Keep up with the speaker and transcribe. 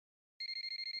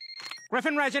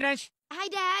Griffin residence. Hi,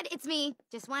 Dad. It's me.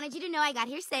 Just wanted you to know I got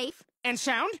here safe. And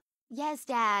sound? Yes,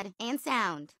 Dad. And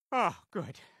sound. Oh,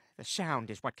 good. The sound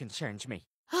is what concerns me.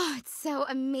 Oh, it's so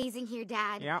amazing here,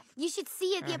 Dad. Yeah. You should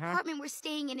see it. The apartment we're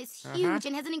staying in is Uh-huh. huge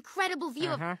and has an incredible view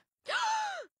of... Uh-huh.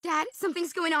 Dad,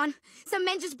 something's going on. Some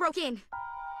men just broke in.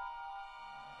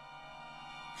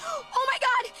 Oh my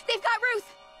God! They've got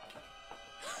Ruth!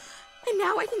 And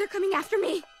now I think they're coming after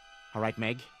me. All right,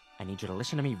 Meg. I need you to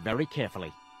listen to me very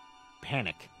carefully.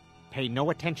 Panic. Pay no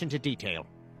attention to detail.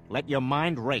 Let your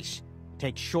mind race.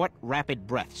 Take short, rapid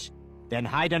breaths. Then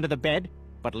hide under the bed,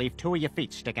 but leave 2 of your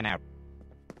feet sticking out.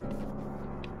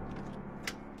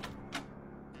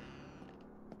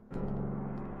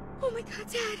 Oh my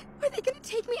God, Dad. Are they gonna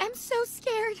take me? I'm so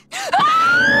scared.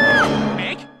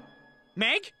 Meg?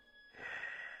 Meg?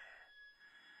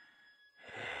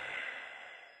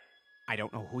 I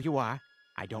don't know who you are.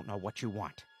 I don't know what you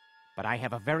want. But I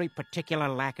have a very particular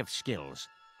lack of skills.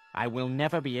 I will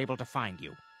never be able to find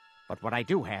you. But what I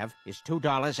do have is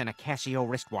 $2 and a Casio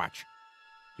wristwatch.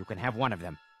 You can have one of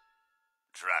them.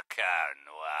 Drakkar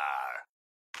Noir.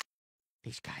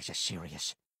 These guys are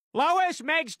serious. Lois,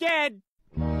 Meg's dead!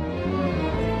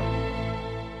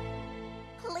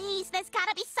 Please, there's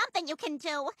gotta be something you can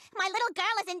do. My little girl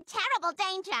is in terrible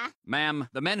danger. Ma'am,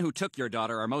 the men who took your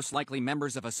daughter are most likely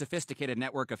members of a sophisticated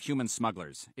network of human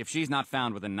smugglers. If she's not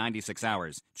found within 96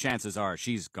 hours, chances are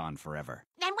she's gone forever.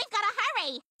 Then we've gotta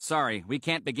hurry. Sorry, we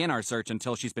can't begin our search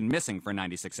until she's been missing for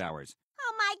 96 hours.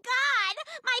 Oh my God!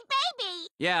 My baby!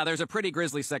 Yeah, there's a pretty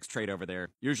grisly sex trade over there.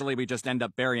 Usually we just end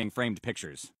up burying framed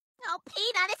pictures. Oh,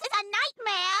 Peter, this is a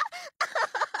nightmare!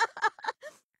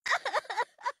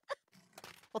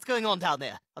 What's going on down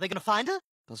there? Are they gonna find her?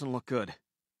 Doesn't look good.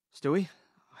 Stewie,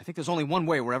 I think there's only one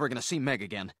way we're ever gonna see Meg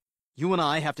again. You and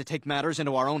I have to take matters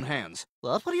into our own hands.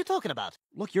 What? What are you talking about?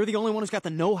 Look, you're the only one who's got the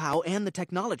know-how and the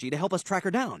technology to help us track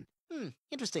her down.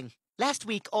 Interesting. Last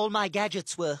week, all my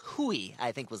gadgets were hooey,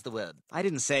 I think was the word. I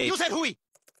didn't say... You said hooey!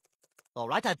 All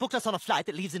right, I booked us on a flight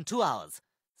that leaves in 2 hours.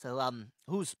 So,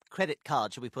 whose credit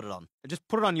card should we put it on? Just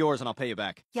put it on yours and I'll pay you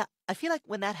back. Yeah, I feel like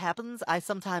when that happens, I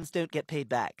sometimes don't get paid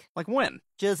back. Like when?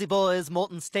 Jersey Boys,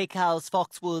 Morton Steakhouse,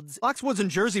 Foxwoods. Foxwoods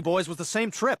and Jersey Boys was the same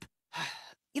trip.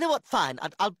 You know what? Fine.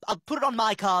 I'll put it on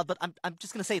my card, but I'm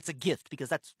just gonna say it's a gift because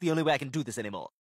that's the only way I can do this anymore.